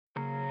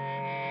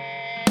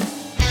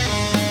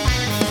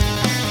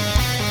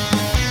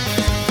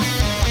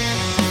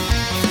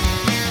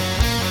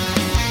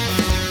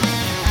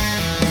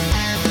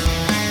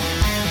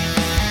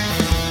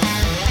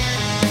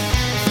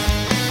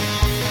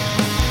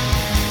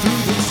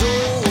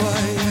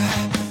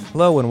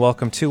Hello and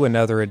welcome to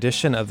another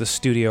edition of the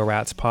Studio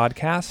Rats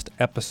podcast,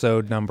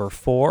 episode number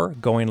 4,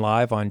 going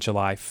live on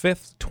July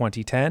 5th,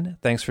 2010.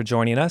 Thanks for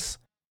joining us.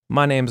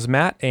 My name's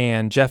Matt,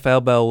 and Jeff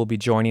Elbel will be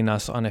joining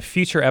us on a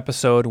future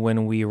episode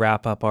when we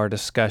wrap up our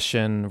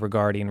discussion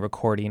regarding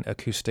recording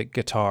acoustic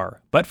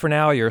guitar. But for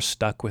now, you're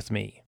stuck with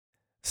me.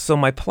 So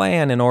my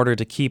plan in order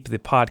to keep the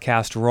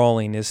podcast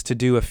rolling is to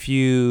do a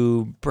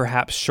few,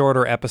 perhaps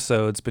shorter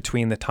episodes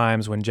between the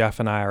times when Jeff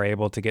and I are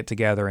able to get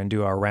together and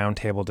do our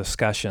roundtable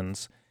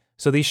discussions.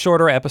 So these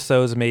shorter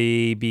episodes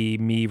may be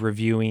me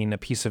reviewing a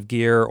piece of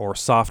gear or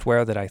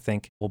software that I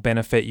think will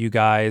benefit you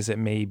guys. It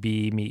may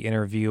be me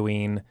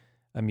interviewing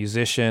a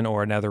musician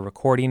or another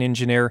recording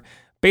engineer,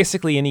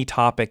 basically any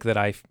topic that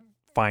I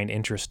find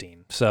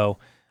interesting. So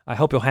I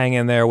hope you'll hang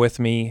in there with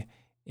me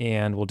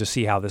and we'll just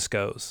see how this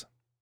goes.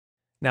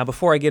 Now,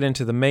 before I get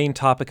into the main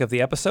topic of the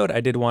episode,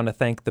 I did want to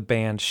thank the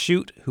band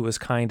Shoot, who was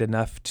kind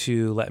enough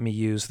to let me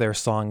use their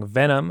song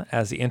Venom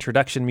as the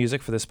introduction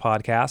music for this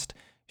podcast.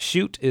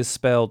 Shoot is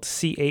spelled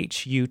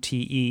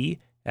C-H-U-T-E,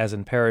 as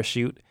in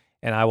parachute,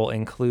 and I will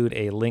include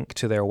a link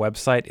to their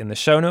website in the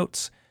show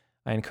notes.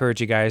 I encourage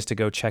you guys to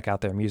go check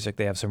out their music.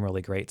 They have some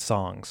really great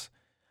songs.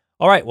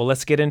 All right, well,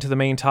 let's get into the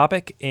main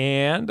topic,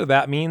 and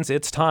that means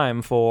it's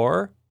time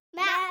for...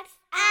 Matt's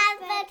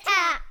App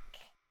Attack!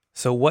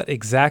 So what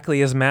exactly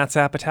is Matt's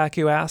App Attack,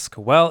 you ask?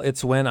 Well,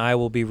 it's when I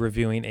will be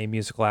reviewing a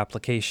musical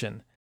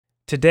application.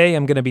 Today,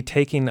 I'm going to be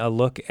taking a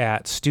look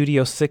at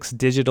Studio 6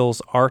 Digital's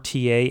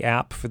RTA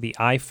app for the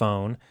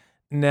iPhone.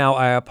 Now,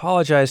 I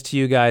apologize to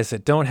you guys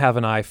that don't have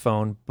an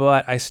iPhone,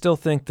 but I still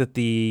think that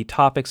the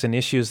topics and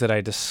issues that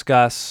I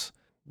discuss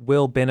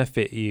will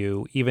benefit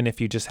you, even if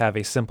you just have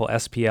a simple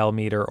SPL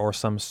meter or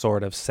some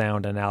sort of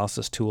sound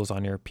analysis tools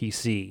on your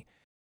PC.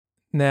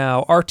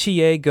 Now,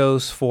 RTA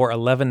goes for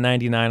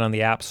 $11.99 on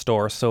the App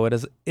Store, so it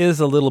is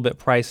a little bit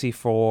pricey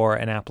for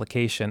an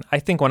application. I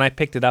think when I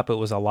picked it up, it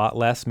was a lot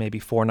less, maybe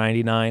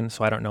 $4.99,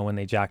 so I don't know when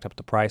they jacked up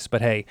the price.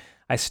 But hey,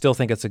 I still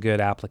think it's a good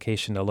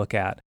application to look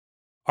at.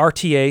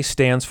 RTA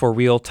stands for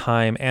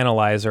Real-Time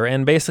Analyzer,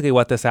 and basically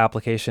what this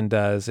application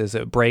does is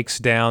it breaks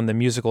down the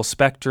musical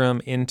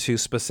spectrum into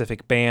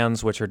specific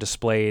bands, which are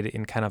displayed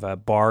in kind of a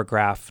bar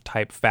graph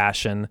type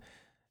fashion.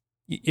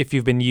 If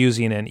you've been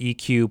using an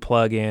EQ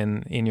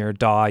plugin in your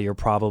DAW, you've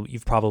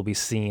probably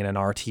seen an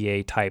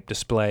RTA type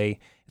display.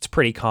 It's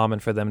pretty common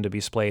for them to be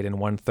displayed in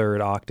 1/3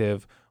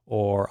 octave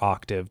or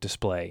octave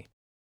display.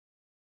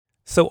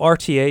 So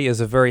RTA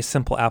is a very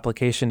simple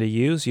application to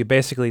use. You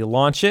basically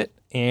launch it,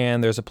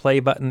 and there's a play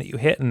button that you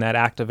hit, and that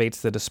activates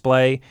the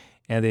display,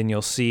 and then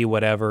you'll see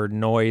whatever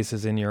noise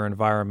is in your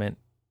environment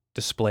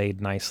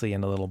displayed nicely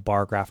in a little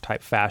bar graph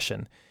type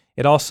fashion.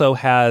 It also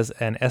has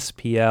an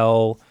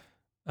SPL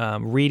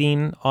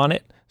reading on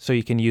it, so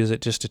you can use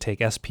it just to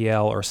take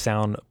SPL or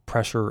sound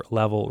pressure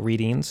level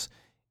readings.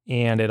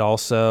 And it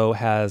also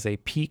has a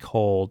peak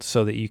hold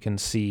so that you can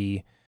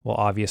see, well,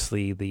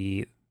 obviously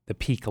the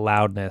peak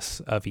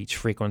loudness of each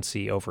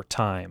frequency over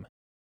time.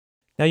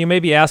 Now you may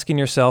be asking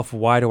yourself,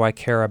 why do I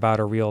care about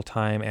a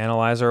real-time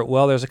analyzer?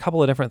 Well, there's a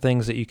couple of different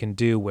things that you can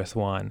do with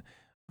one.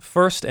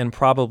 First, and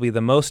probably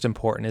the most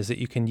important, is that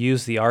you can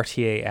use the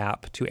RTA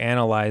app to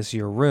analyze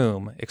your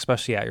room,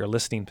 especially at your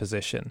listening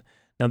position.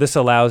 Now, this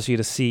allows you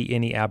to see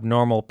any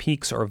abnormal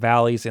peaks or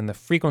valleys in the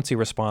frequency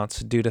response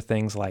due to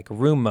things like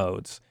room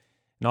modes.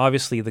 And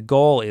obviously, the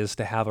goal is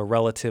to have a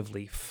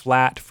relatively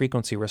flat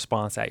frequency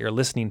response at your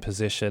listening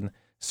position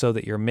so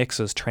that your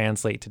mixes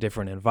translate to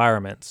different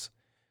environments.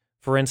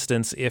 For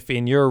instance, if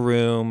in your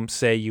room,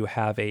 say you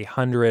have a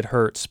 100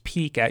 hertz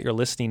peak at your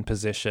listening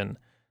position,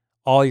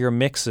 all your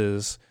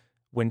mixes,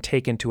 when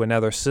taken to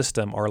another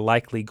system, are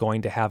likely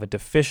going to have a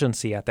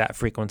deficiency at that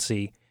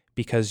frequency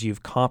because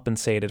you've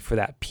compensated for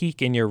that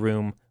peak in your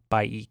room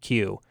by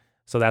EQ.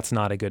 So that's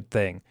not a good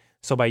thing.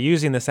 So by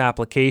using this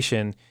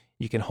application,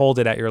 you can hold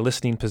it at your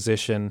listening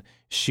position,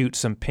 shoot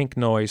some pink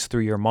noise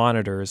through your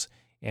monitors,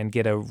 and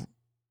get a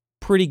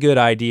pretty good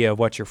idea of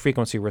what your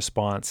frequency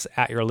response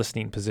at your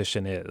listening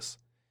position is.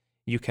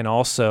 You can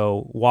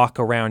also walk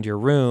around your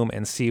room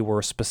and see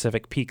where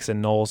specific peaks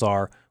and nulls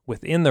are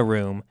within the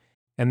room,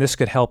 and this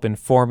could help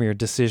inform your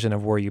decision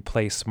of where you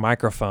place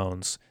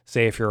microphones.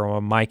 Say if you're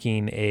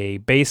micing a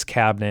bass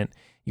cabinet,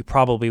 you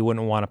probably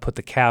wouldn't want to put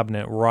the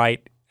cabinet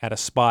right at a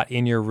spot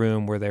in your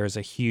room where there's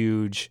a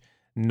huge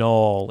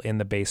null in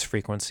the bass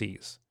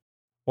frequencies,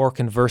 or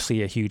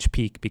conversely a huge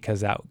peak,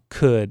 because that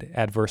could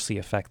adversely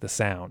affect the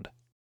sound.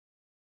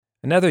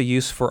 Another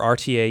use for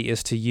RTA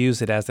is to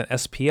use it as an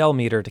SPL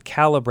meter to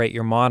calibrate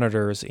your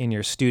monitors in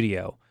your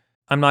studio.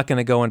 I'm not going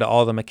to go into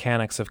all the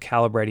mechanics of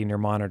calibrating your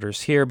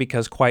monitors here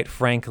because, quite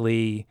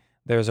frankly,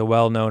 there's a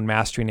well-known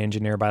mastering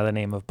engineer by the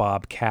name of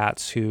Bob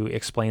Katz who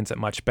explains it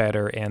much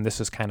better, and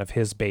this is kind of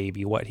his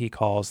baby, what he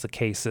calls the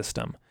K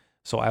system.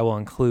 So I will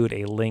include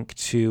a link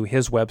to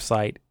his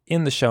website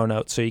in the show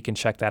notes so you can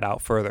check that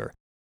out further.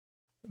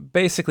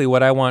 Basically,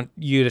 what I want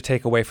you to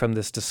take away from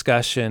this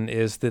discussion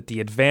is that the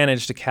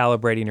advantage to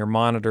calibrating your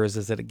monitors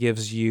is that it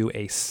gives you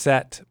a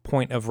set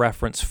point of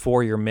reference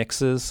for your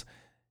mixes.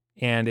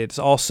 And it's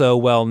also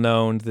well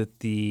known that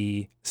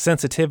the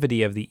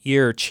sensitivity of the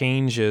ear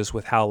changes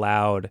with how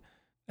loud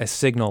a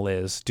signal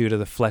is due to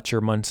the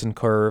Fletcher-Munson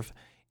curve.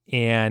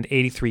 And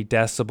 83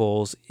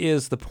 decibels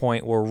is the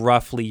point where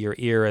roughly your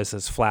ear is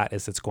as flat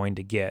as it's going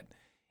to get.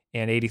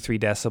 And 83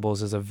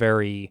 decibels is a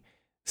very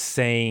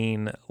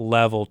sane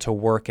level to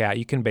work at.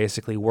 You can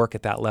basically work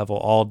at that level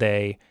all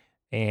day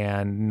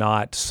and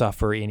not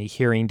suffer any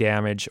hearing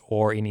damage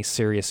or any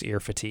serious ear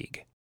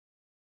fatigue.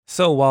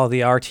 So while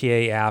the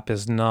RTA app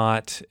is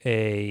not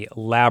a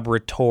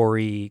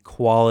laboratory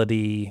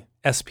quality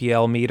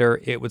SPL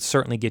meter, it would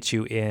certainly get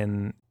you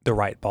in the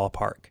right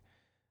ballpark.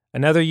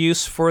 Another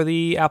use for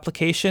the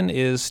application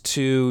is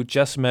to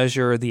just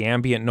measure the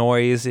ambient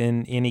noise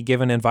in any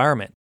given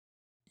environment.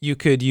 You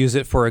could use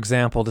it, for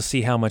example, to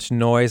see how much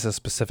noise a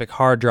specific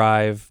hard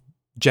drive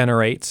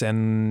generates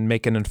and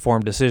make an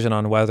informed decision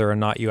on whether or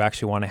not you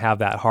actually want to have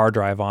that hard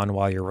drive on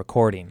while you're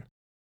recording.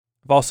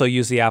 I've also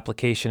used the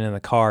application in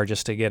the car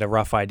just to get a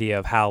rough idea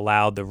of how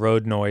loud the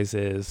road noise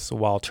is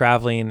while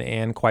traveling,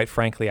 and quite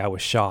frankly, I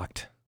was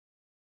shocked.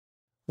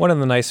 One of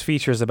the nice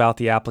features about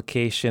the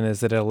application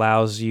is that it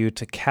allows you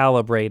to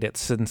calibrate its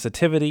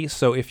sensitivity.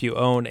 So if you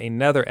own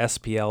another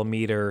SPL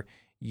meter,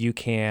 you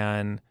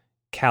can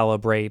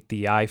calibrate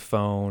the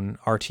iPhone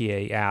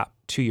RTA app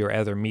to your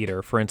other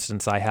meter. For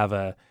instance, I have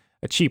a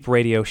cheap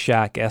Radio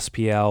Shack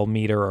SPL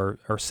meter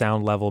or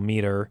sound level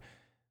meter.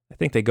 I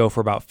think they go for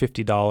about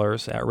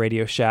 $50 at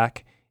Radio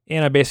Shack.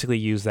 And I basically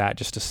use that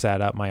just to set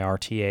up my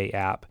RTA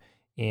app.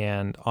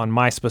 And on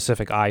my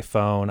specific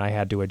iPhone, I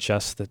had to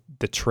adjust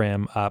the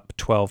trim up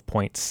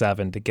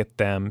 12.7 to get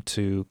them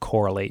to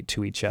correlate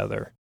to each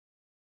other.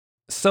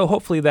 So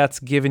hopefully that's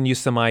given you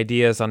some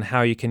ideas on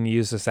how you can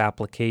use this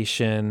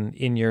application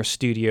in your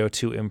studio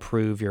to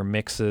improve your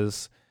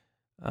mixes.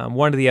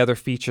 One of the other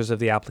features of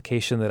the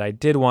application that I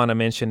did want to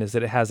mention is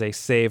that it has a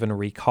save and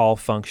recall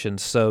function,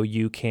 so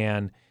you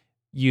can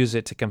use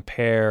it to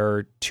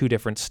compare two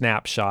different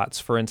snapshots.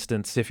 For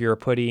instance, if you're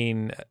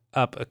putting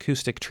up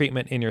acoustic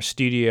treatment in your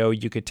studio,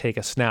 you could take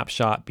a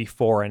snapshot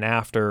before and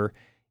after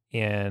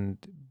and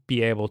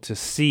be able to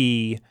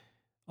see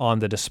on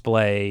the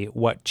display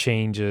what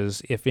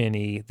changes, if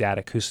any, that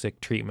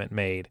acoustic treatment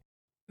made.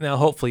 Now,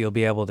 hopefully you'll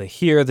be able to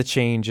hear the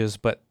changes,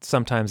 but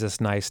sometimes it's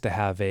nice to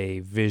have a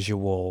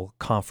visual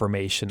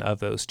confirmation of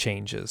those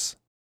changes.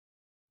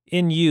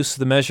 In use,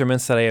 the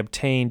measurements that I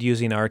obtained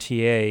using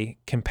RTA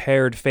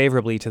compared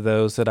favorably to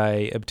those that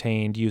I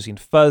obtained using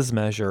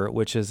FuzzMeasure,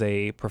 which is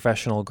a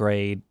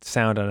professional-grade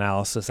sound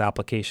analysis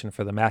application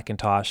for the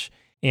Macintosh,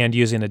 and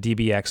using a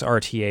DBX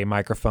RTA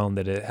microphone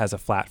that it has a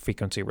flat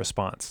frequency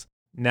response.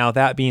 Now,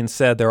 that being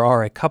said, there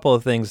are a couple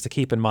of things to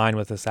keep in mind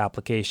with this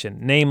application.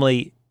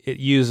 Namely, it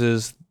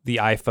uses the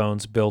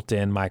iPhone's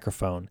built-in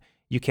microphone.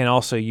 You can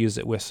also use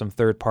it with some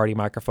third-party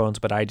microphones,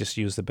 but I just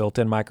use the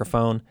built-in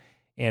microphone.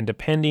 And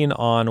depending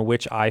on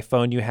which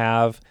iPhone you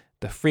have,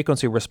 the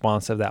frequency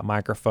response of that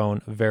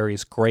microphone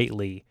varies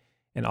greatly,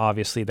 and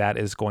obviously that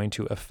is going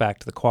to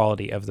affect the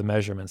quality of the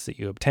measurements that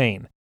you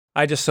obtain.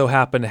 I just so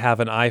happen to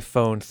have an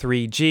iPhone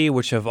 3G,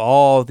 which of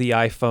all the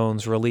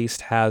iPhones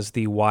released has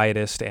the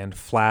widest and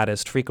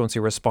flattest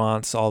frequency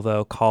response,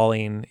 although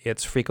calling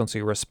its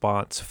frequency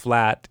response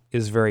flat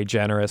is very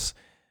generous.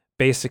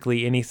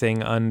 Basically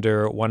anything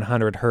under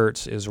 100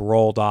 hertz is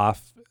rolled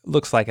off,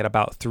 looks like at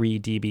about 3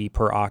 dB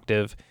per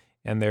octave,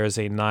 and there's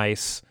a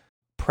nice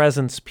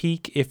presence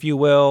peak, if you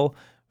will,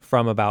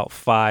 from about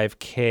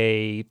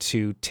 5K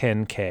to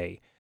 10K.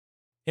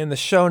 In the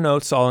show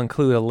notes, I'll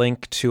include a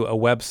link to a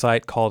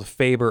website called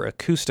Faber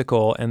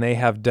Acoustical, and they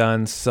have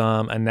done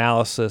some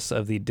analysis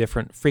of the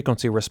different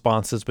frequency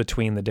responses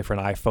between the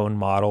different iPhone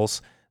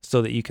models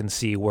so that you can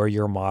see where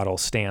your model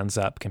stands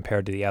up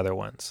compared to the other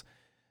ones.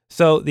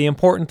 So the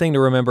important thing to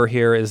remember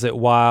here is that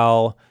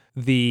while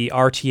the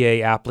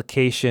RTA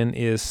application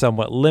is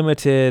somewhat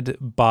limited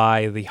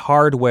by the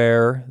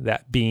hardware,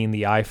 that being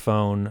the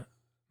iPhone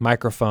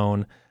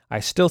microphone,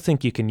 I still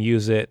think you can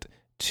use it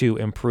to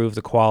improve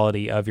the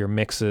quality of your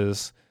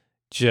mixes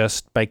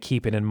just by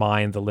keeping in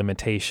mind the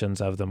limitations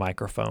of the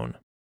microphone.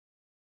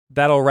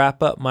 That'll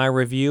wrap up my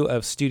review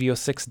of Studio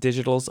 6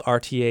 Digital's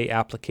RTA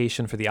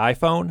application for the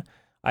iPhone.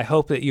 I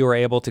hope that you were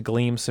able to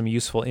glean some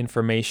useful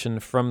information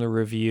from the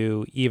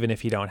review, even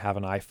if you don't have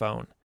an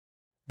iPhone.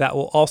 That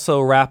will also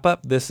wrap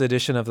up this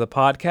edition of the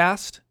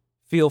podcast.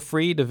 Feel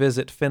free to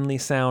visit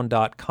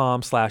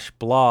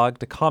finleysound.com/blog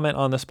to comment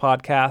on this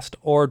podcast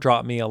or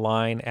drop me a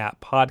line at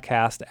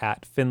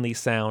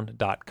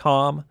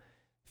podcast@finleysound.com.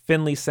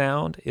 Finley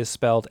Sound is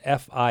spelled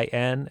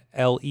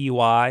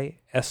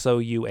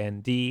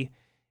FINLEYSOUND.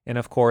 And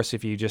of course,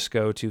 if you just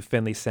go to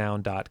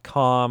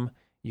finleysound.com,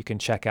 you can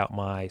check out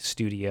my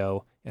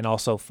studio and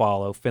also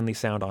follow Finley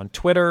Sound on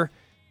Twitter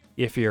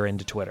if you're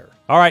into Twitter.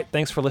 All right,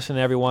 thanks for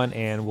listening, everyone,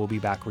 and we'll be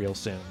back real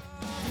soon.